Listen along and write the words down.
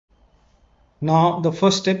Now the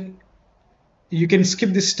first step, you can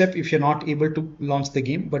skip this step if you're not able to launch the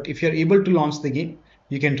game, but if you're able to launch the game,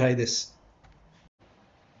 you can try this.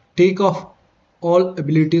 Take off all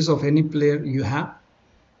abilities of any player you have,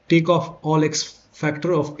 take off all X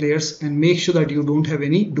factor of players, and make sure that you don't have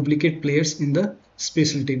any duplicate players in the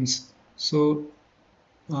special teams. So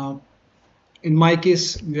uh, in my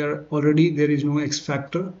case, there is no X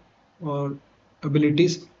factor or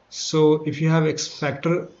abilities. So if you have X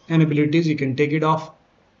factor and abilities, you can take it off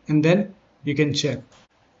and then you can check.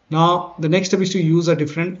 Now the next step is to use a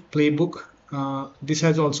different playbook. This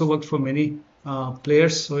has also worked for many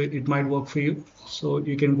players, so it might work for you. So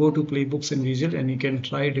you can go to playbooks in Visual and you can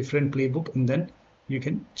try a different playbook and then you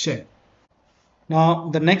can check. Now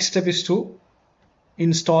the next step is to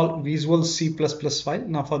install Visual C++ file.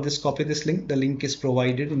 Now for this, copy this link. The link is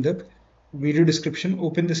provided in the video description.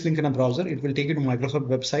 Open this link in a browser. It will take you to Microsoft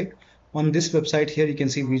website. On this website here, you can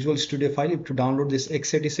see Visual Studio file. You have to download this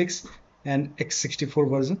x86 and x64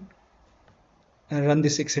 version and run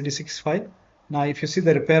this x86 file. Now if you see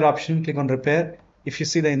the repair option, click on repair. If you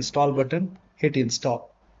see the install button, hit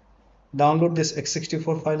install. Download this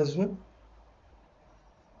x64 file as well.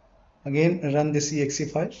 Again, run this exe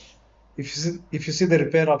file. If you see the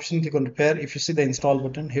repair option, click on repair. If you see the install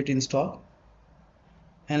button, hit install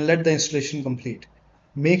and let the installation complete.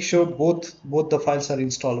 Make sure both the files are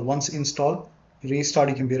installed. Once installed, restart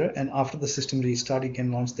your computer, and after the system restart, you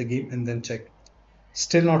can launch the game and then check.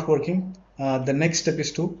 Still not working. The next step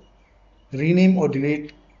is to rename or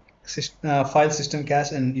delete file system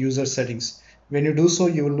cache and user settings. When you do so,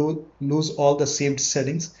 you will lose all the saved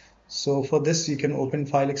settings. So for this, you can open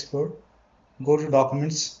File Explorer, go to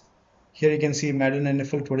Documents. Here you can see Madden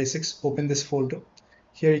NFL 26. Open this folder.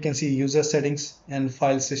 Here you can see user settings and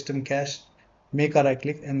file system cache. Make a right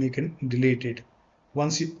click and you can delete it.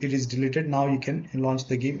 Once it is deleted, now you can launch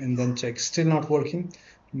the game and then check. Still not working.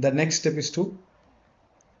 The next step is to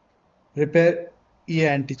repair EA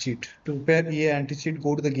AntiCheat. To repair EA AntiCheat,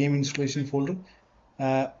 go to the game installation folder,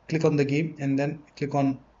 click on the game and then click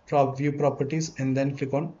on view properties and then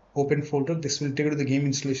click on open folder. This will take you to the game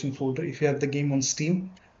installation folder. If you have the game on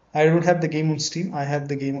Steam, I don't have the game on Steam, I have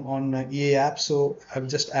the game on EA app, so I've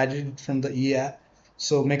just added it from the EA app.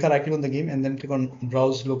 So make a right click on the game and then click on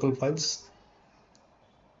browse local files,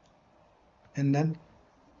 and then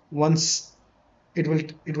once it will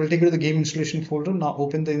take you to the game installation folder. Now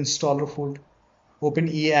open the installer folder, open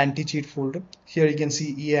EA AntiCheat folder. Here you can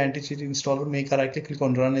see EA AntiCheat installer. Make a right click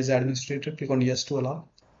on run as administrator, click on yes to allow.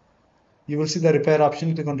 You will see the repair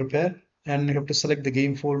option, click on repair and you have to select the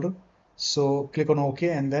game folder. So click on OK,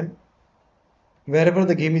 and then wherever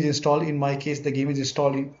the game is installed, in my case the game is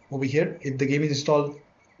installed over here. If the game is installed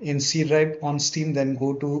in C drive on Steam, then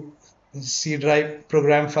go to C drive,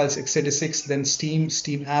 program files x86, then Steam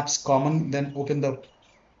apps common, then open the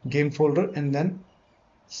game folder and then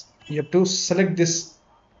you have to select this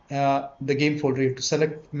the game folder. You have to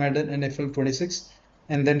select Madden NFL 26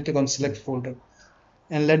 and then click on select folder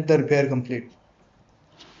and let the repair complete.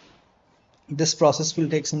 This process will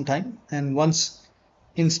take some time, and once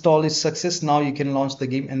install is success, now you can launch the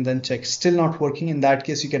game and then check. Still not working. In that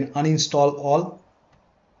case, you can uninstall all,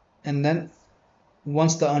 and then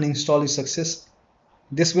once the uninstall is success,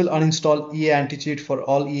 this will uninstall EA AntiCheat for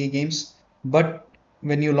all EA games. But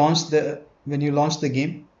when you launch the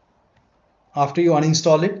game, after you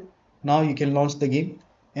uninstall it, now you can launch the game.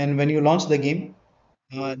 And when you launch the game,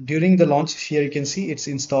 during the launch, here you can see it's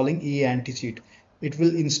installing EA AntiCheat. It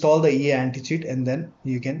will install the EA AntiCheat and then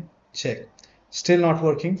you can check. Still not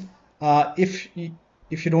working. If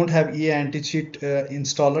you don't have EA AntiCheat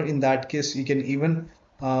installer, in that case you can even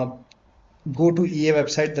go to EA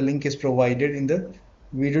website. The link is provided in the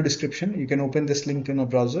video description. You can open this link in a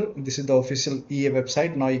browser. This is the official EA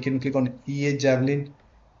website. Now you can click on EA Javelin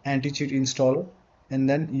AntiCheat installer, and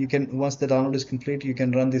then you can, once the download is complete, you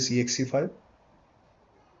can run this exe file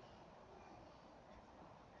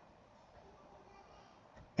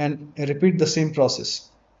and repeat the same process.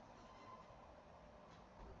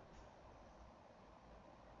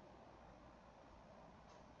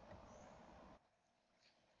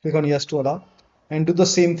 Click on yes to allow and do the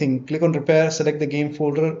same thing. Click on repair, select the game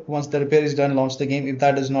folder. Once the repair is done, launch the game. If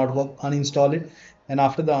that does not work, uninstall it, and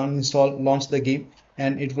after the uninstall, launch the game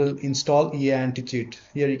and it will install EA AntiCheat.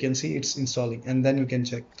 Here you can see it's installing, and then you can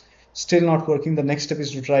check. Still not working. The next step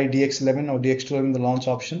is to try DX11 or DX12 the launch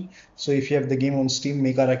option. So if you have the game on Steam,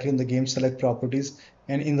 make a right click on the game, select properties,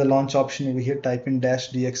 and in the launch option over here type in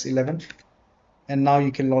 -DX11, and now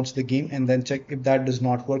you can launch the game and then check. If that does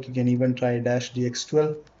not work, you can even try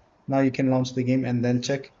 -DX12. Now you can launch the game and then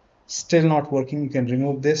check. Still not working. You can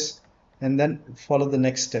remove this and then follow the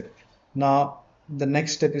next step. Now the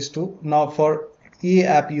next step is to, now for EA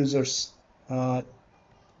app users,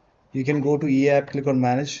 you can go to EA app, click on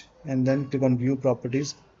manage, and then click on view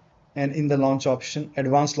properties. And in the launch option,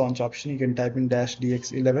 advanced launch option, you can type in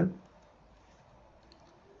 -dx11.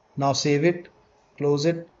 Now save it, close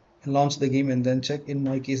it, launch the game, and then check. In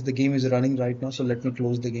my case, the game is running right now, so let me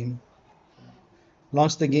close the game.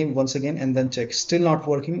 Launch the game once again and then check. Still not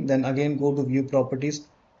working, then again go to view properties,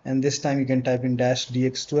 and this time you can type in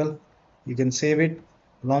 -dx12. You can save it,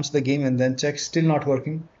 launch the game, and then check. Still not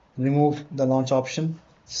working, remove the launch option,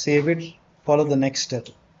 save it, follow the next step.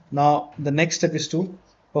 Now the next step is to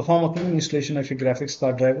perform a clean installation of your graphics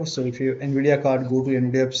card driver. So if you have NVIDIA card, go to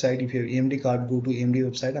NVIDIA website. If you have AMD card, go to AMD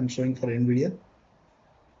website. I'm showing for NVIDIA.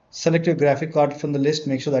 Select your graphic card from the list.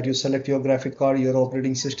 Make sure that you select your graphic card, your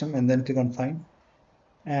operating system, and then click on find.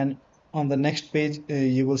 And on the next page,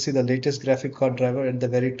 you will see the latest graphic card driver at the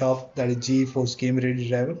very top, that is GeForce Game Ready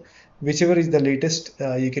driver. Whichever is the latest,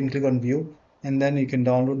 you can click on view, and then you can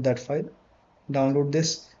download that file. Download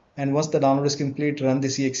this, and once the download is complete, run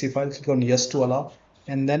this exe file, click on yes to allow,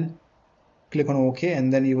 and then click on OK,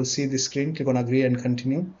 and then you will see this screen. Click on agree and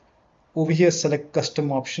continue. Over here, select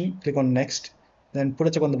custom option, click on next, then put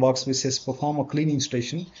a check on the box which says perform a clean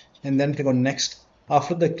installation, and then click on next.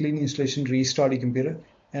 After the clean installation, restart your computer,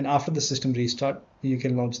 and after the system restart, you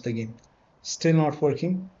can launch the game. Still not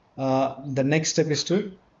working. The next step is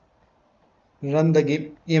to run the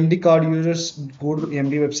game. AMD card users, go to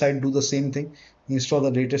AMD website, do the same thing, install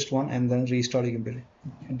the latest one, and then restart your computer.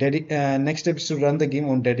 Next step is to run the game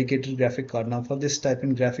on dedicated graphic card. Now for this, type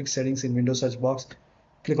in graphics settings in Windows search box,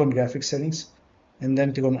 click on graphics settings, and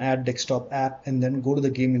then click on add desktop app, and then go to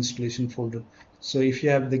the game installation folder. So if you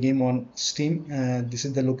have the game on Steam, this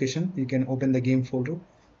is the location. You can open the game folder.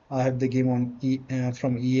 I have the game on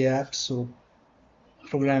from EA apps, so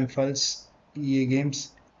program files, EA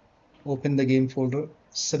games, open the game folder,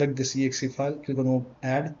 select this exe file, click on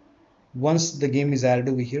add. Once the game is added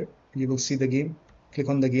over here, you will see the game, click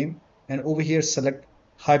on the game, and over here select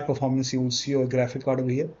high performance. You will see your graphic card over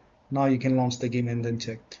here. Now you can launch the game and then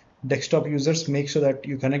check. Desktop users, make sure that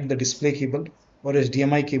you connect the display cable or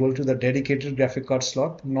HDMI cable to the dedicated graphic card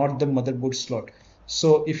slot, not the motherboard slot.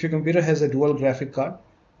 So if your computer has a dual graphic card,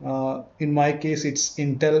 in my case it's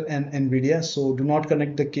Intel and NVIDIA, so do not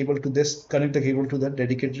connect the cable to this, connect the cable to the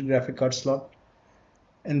dedicated graphic card slot,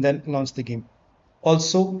 and then launch the game.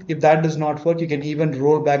 Also, if that does not work, you can even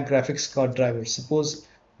roll back graphics card driver. Suppose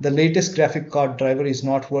the latest graphic card driver is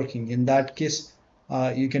not working. In that case,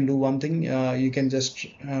 you can do one thing. You can just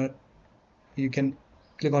you can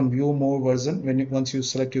click on view more version. Once you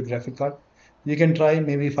select your graphic card, you can try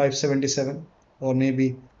maybe 577 or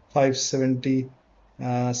maybe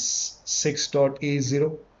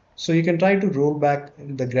 576.80. So you can try to roll back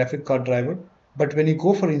the graphic card driver. But when you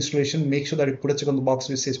go for installation, make sure that you put a check on the box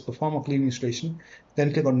which says perform a clean installation,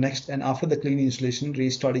 then click on next, and after the clean installation,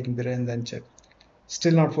 restart your computer and then check.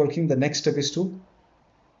 Still not working. The next step is to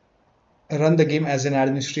run the game as an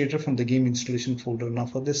administrator from the game installation folder. Now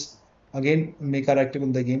for this, again, make our active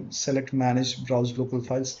in the game, select manage, browse local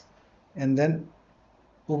files, and then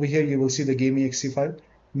over here you will see the game exe file.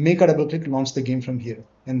 Make a double click, launch the game from here,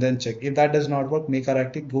 and then check. If that does not work, make our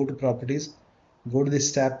active, go to properties, go to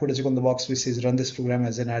this tab, put a check on the box which says run this program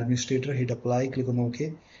as an administrator, hit apply, click on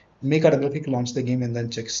OK, make a double click, launch the game, and then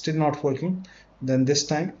check. Still not working. Then this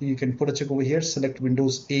time you can put a check over here, select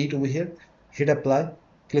Windows 8 over here, hit apply,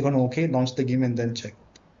 click on OK, launch the game, and then check.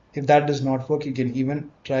 If that does not work, you can even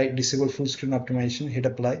try disable full screen optimization, hit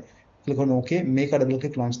apply, click on OK, make a double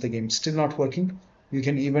click, launch the game. Still not working. You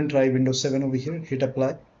can even try Windows 7 over here, hit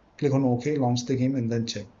apply, click on OK, launch the game, and then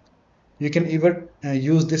check. You can even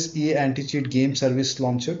use this EA AntiCheat game service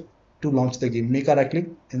launcher to launch the game. Make a right click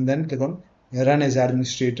and then click on run as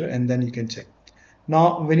administrator, and then you can check.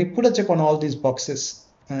 Now when you put a check on all these boxes,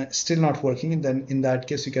 still not working, then in that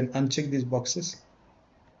case you can uncheck these boxes,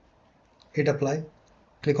 hit apply,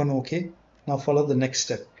 click on OK. Now follow the next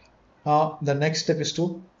step. The next step is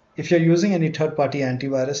to, if you're using any third-party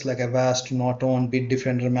antivirus like Avast, Norton,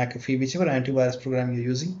 Bitdefender, McAfee, whichever antivirus program you're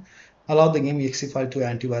using, allow the game exe file to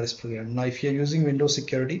antivirus program. Now if you're using Windows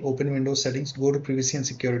Security, open Windows settings, go to privacy and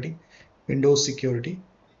security, Windows Security,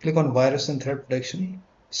 click on virus and threat protection,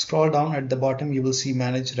 scroll down at the bottom, you will see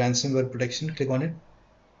manage ransomware protection, click on it.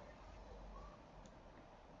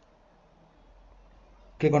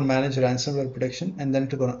 Click on manage ransomware protection, and then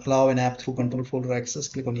click on allow an app through control folder access,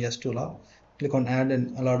 click on yes to allow, click on add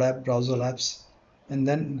an allowed app, browser apps, and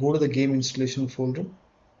then go to the game installation folder.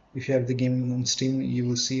 If you have the game on Steam, you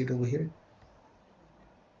will see it over here,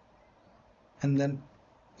 and then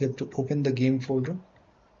you have to open the game folder,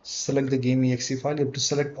 select the game exe file. You have to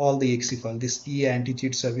select all the exe file. This EA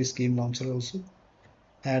AntiCheat service game launcher also.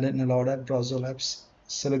 Add an allowed app, browser apps.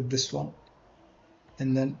 Select this one,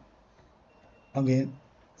 and then again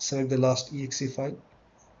select the last exe file.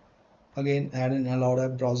 Again add an allowed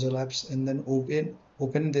app, browser apps, and then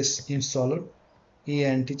open this installer EA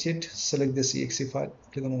AntiCheat. Select this exe file.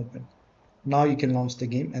 Click on open. Now you can launch the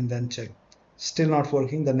game and then check. Still not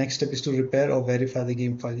working. The next step is to repair or verify the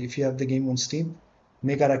game file. If you have the game on Steam,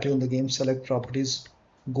 make a right click on the game, select properties,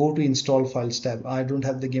 go to install files tab. I don't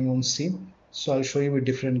have the game on Steam, so I'll show you a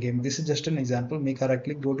different game. This is just an example. Make a right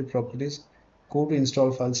click, go to properties, go to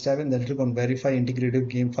install files tab, and then click on verify integrated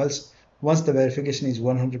game files. Once the verification is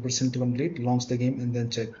 100% complete, launch the game and then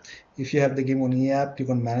check. If you have the game on EA app, click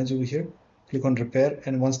on manage over here, click on repair,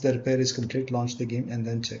 and once the repair is complete, launch the game and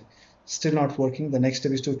then check. Still not working. The next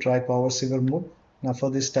step is to try power saver mode. Now for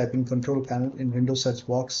this, type in control panel in Windows search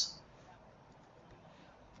box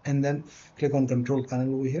and then click on control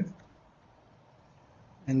panel over here,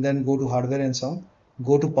 and then go to hardware and sound,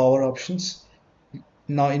 go to power options.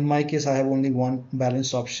 Now in my case I have only one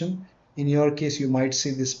balanced option. In your case you might see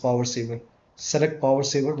this power saver. Select power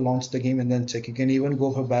saver, launch the game and then check. You can even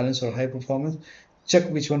go for balance or high performance. Check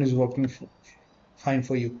which one is working fine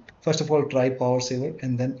for you. First of all, try power saver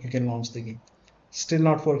and then you can launch the game. Still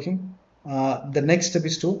not working. The next step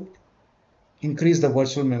is to increase the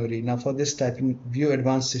virtual memory. Now for this, type in view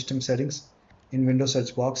advanced system settings in Windows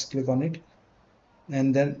search box, click on it,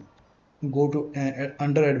 and then go to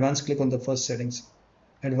under advanced, click on the first settings,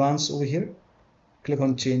 advanced over here, click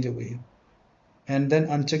on change over here, and then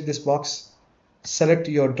uncheck this box, select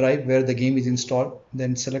your drive where the game is installed,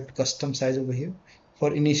 then select custom size over here.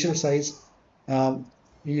 For initial size,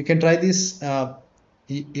 you can try this.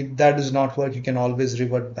 If that does not work, you can always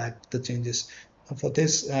revert back the changes. For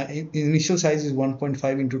this, initial size is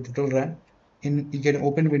 1.5 into total RAM. You can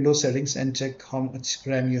open Windows settings and check how much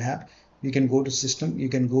RAM you have. You can go to system, you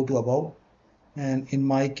can go to above, and in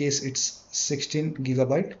my case it's 16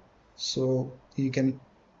 gigabyte. So you can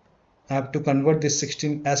have to convert this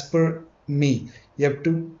 16 as per me. You have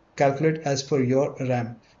to calculate as per your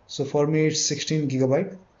RAM. So for me it's 16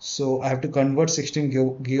 gigabyte. So I have to convert 16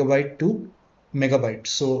 gigabyte to megabyte.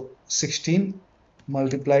 So 16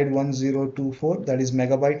 multiplied 1024, that is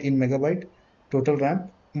megabyte in megabyte. Total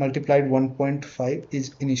RAM multiplied 1.5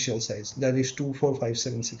 is initial size, that is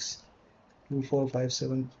 24576.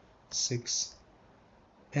 24576.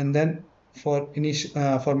 And then for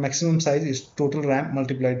maximum size is total RAM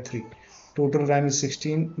multiplied 3. Total RAM is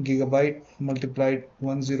 16 gigabyte multiplied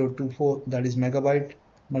 1024, that is megabyte,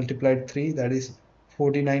 multiplied 3, that is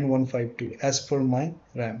 49152 as per my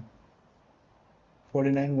RAM.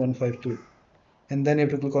 49152. And then you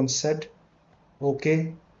have to click on set,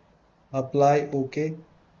 OK, apply, OK.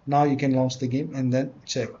 Now you can launch the game and then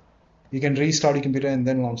check. You can restart your computer and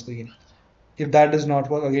then launch the game. If that does not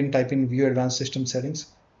work, again type in view advanced system settings,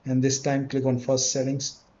 and this time click on first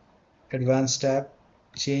settings, advanced tab,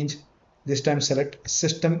 change. This time select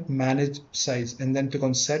system manage size and then click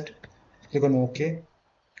on set, click on OK,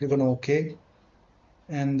 click on OK,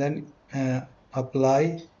 and then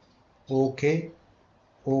apply, OK,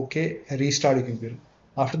 OK, restart your computer.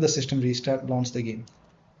 After the system restart, launch the game.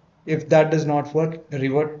 If that does not work,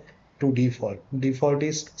 revert to default. Default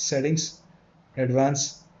is settings,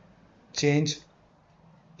 advanced, change,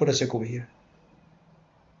 put a check over here,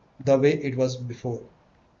 the way it was before.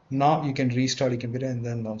 Now you can restart your computer and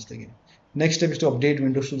then launch the game. Next step is to update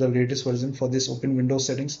Windows to the latest version. For this, open Windows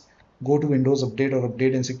settings, go to Windows Update or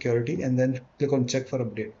Update and Security, and then click on check for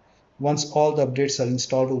update. Once all the updates are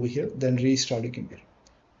installed over here, then restart your computer.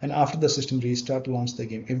 And after the system restart, launch the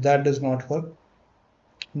game. If that does not work,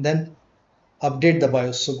 then update the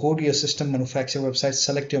BIOS. So go to your system manufacturer website,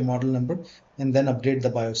 select your model number, and then update the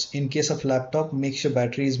BIOS. In case of laptop, make sure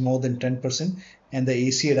battery is more than 10% and the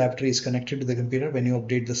AC adapter is connected to the computer when you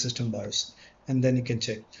update the system BIOS, and then you can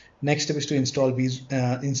check. Next step is to install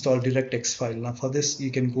DirectX file. Now for this,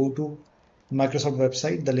 you can go to Microsoft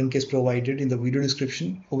website. The link is provided in the video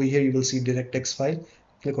description. Over here you will see DirectX file.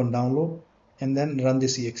 Click on download and then run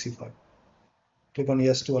this exe file. Click on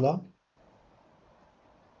yes to allow.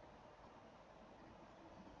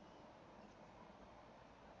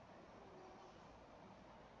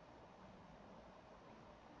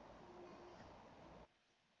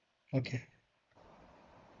 Okay.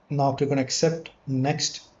 Now click on accept,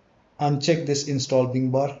 next, uncheck this install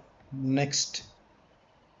Bing bar, next,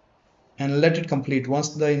 and let it complete. Once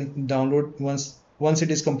the download, once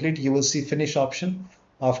it is complete, you will see finish option.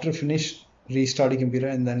 After finish, restart your computer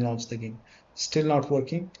and then launch the game. Still not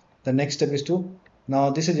working. The next step is to, now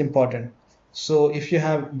this is important. So if you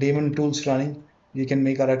have daemon tools running, You can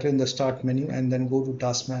make a right click in the start menu and then go to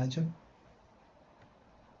task manager.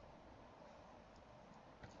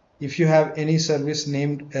 If you have any service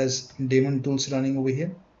named as daemon tools running over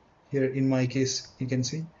here in my case you can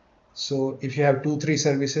see, so if you have 2-3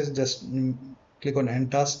 services, just click on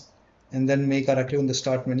end task and then make a right click on the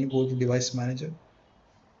start menu, go to device manager,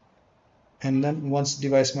 and then once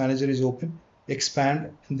device manager is open,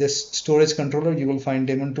 expand this storage controller, you will find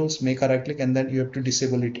daemon tools, make a right click and then you have to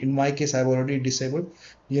disable it. In my case I've already disabled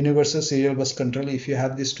universal serial bus control. If you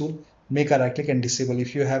have this tool, make a right click and disable.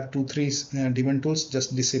 If you have 2-3 daemon tools,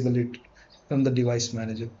 just disable it from the device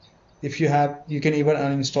manager. If you have, you can even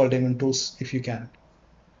uninstall daemon tools if you can.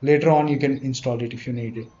 Later on you can install it if you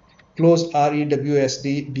need it. Close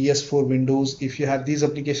REWSD DS4 Windows. If you have these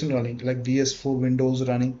applications running like DS4 Windows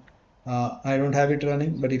running, I don't have it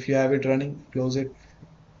running, but if you have it running, close it.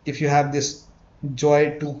 If you have this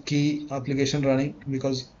Joy 2 key application running,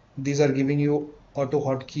 because these are giving you auto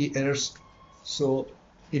hotkey errors, so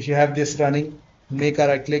if you have this running, make a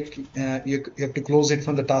right click. You have to close it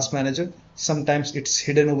from the task manager. Sometimes it's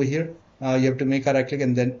hidden over here. You have to make a right click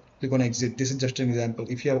and then click on exit. This is just an example.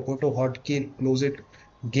 If you have auto hotkey, close it.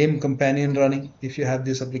 Game companion running, if you have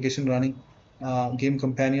this application running, game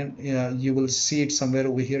companion, you will see it somewhere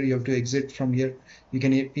over here. You have to exit from here. You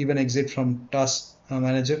can even exit from task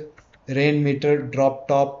manager. Rain meter, drop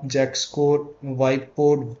top, jack score,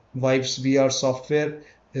 whiteboard, Vibes VR software,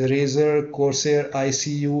 Razer, Corsair,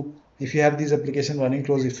 ICU. If you have these applications running,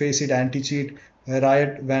 close it. Faceit, AntiCheat,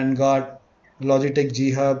 Riot, Vanguard, Logitech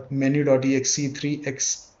G Hub, Menu.exe,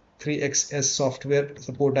 3xs software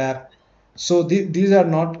support app. So these are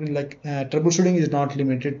not like troubleshooting is not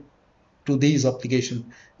limited to these applications.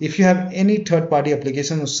 If you have any third-party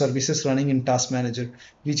application or services running in task manager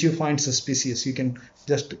which you find suspicious, you can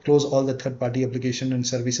just close all the third-party application and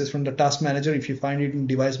services from the task manager. If you find it in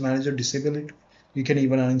device manager, disable it. You can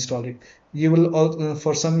even uninstall it. You will also,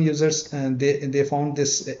 for some users, they found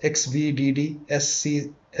this XVDD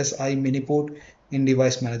SCSI mini port in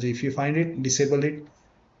device manager. If you find it, disable it.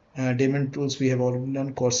 Daemon tools we have already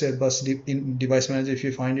done. Corsair bus in device manager, if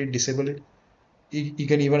you find it, disable it. You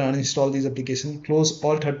can even uninstall these applications. Close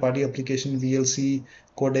all third-party application, VLC,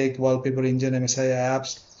 codec, wallpaper engine, MSI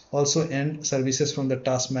apps. Also end services from the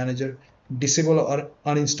task manager. Disable or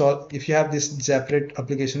uninstall. If you have this Zaplet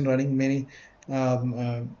application running, many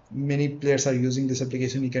players are using this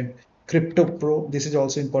application. You can Crypto Pro. This is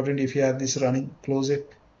also important. If you have this running, close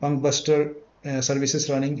it. Punkbuster services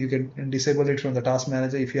running, you can disable it from the task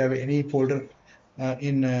manager. If you have any folder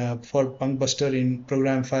for Punkbuster in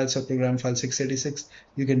program files or program file 686,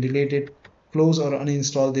 you can delete it. Close or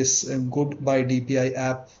uninstall this Goodbye DPI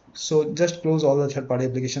app. So just close all the third-party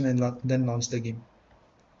application and then launch the game.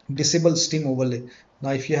 Disable Steam overlay.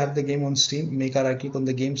 Now if you have the game on Steam, make a right click on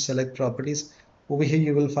the game, select properties. Over here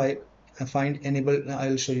you will find enable.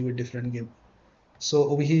 I'll show you a different game. So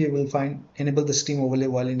over here you will find enable the Steam overlay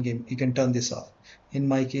while in game. You can turn this off. In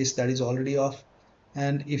my case that is already off.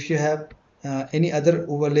 And if you have any other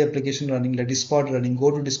overlay application running like Discord running,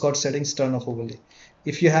 go to Discord settings, turn off overlay.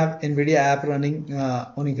 If you have NVIDIA app running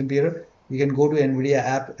on your computer, you can go to NVIDIA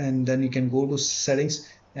app and then you can go to settings,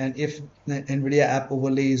 and if the NVIDIA app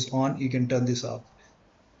overlay is on, you can turn this off.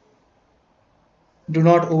 Do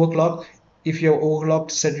not overclock. If you have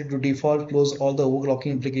overclocked, set it to default. Close all the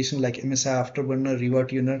overclocking applications like MSI Afterburner, Riva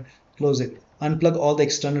Tuner, close it. Unplug all the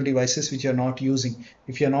external devices which you are not using.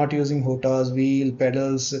 If you are not using HOTAS, wheel,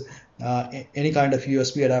 pedals, any kind of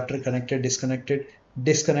USB adapter connected, disconnected.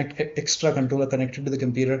 Disconnect extra controller connected to the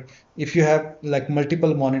computer. If you have like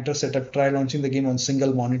multiple monitor setup, try launching the game on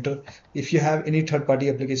single monitor. If you have any third-party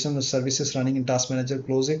application or services running in task manager,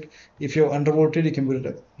 close it. If you have undervolted, you can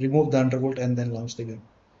remove the undervolt and then launch the game.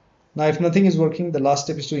 Now if nothing is working, the last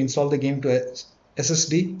step is to install the game to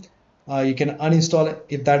SSD. You can uninstall it.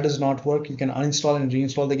 If that does not work, you can uninstall and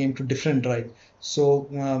reinstall the game to different drive. So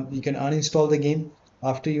you can uninstall the game.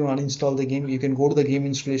 After you uninstall the game, you can go to the game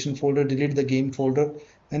installation folder, delete the game folder,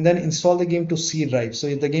 and then install the game to C drive. So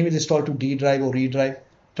if the game is installed to D drive or E drive,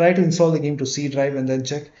 try to install the game to C drive and then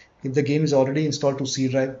check. If the game is already installed to C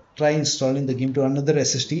drive, try installing the game to another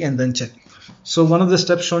SSD and then check. So one of the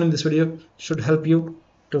steps shown in this video should help you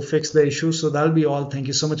to fix the issue. So that'll be all. Thank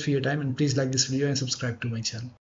you so much for your time, and please like this video and subscribe to my channel.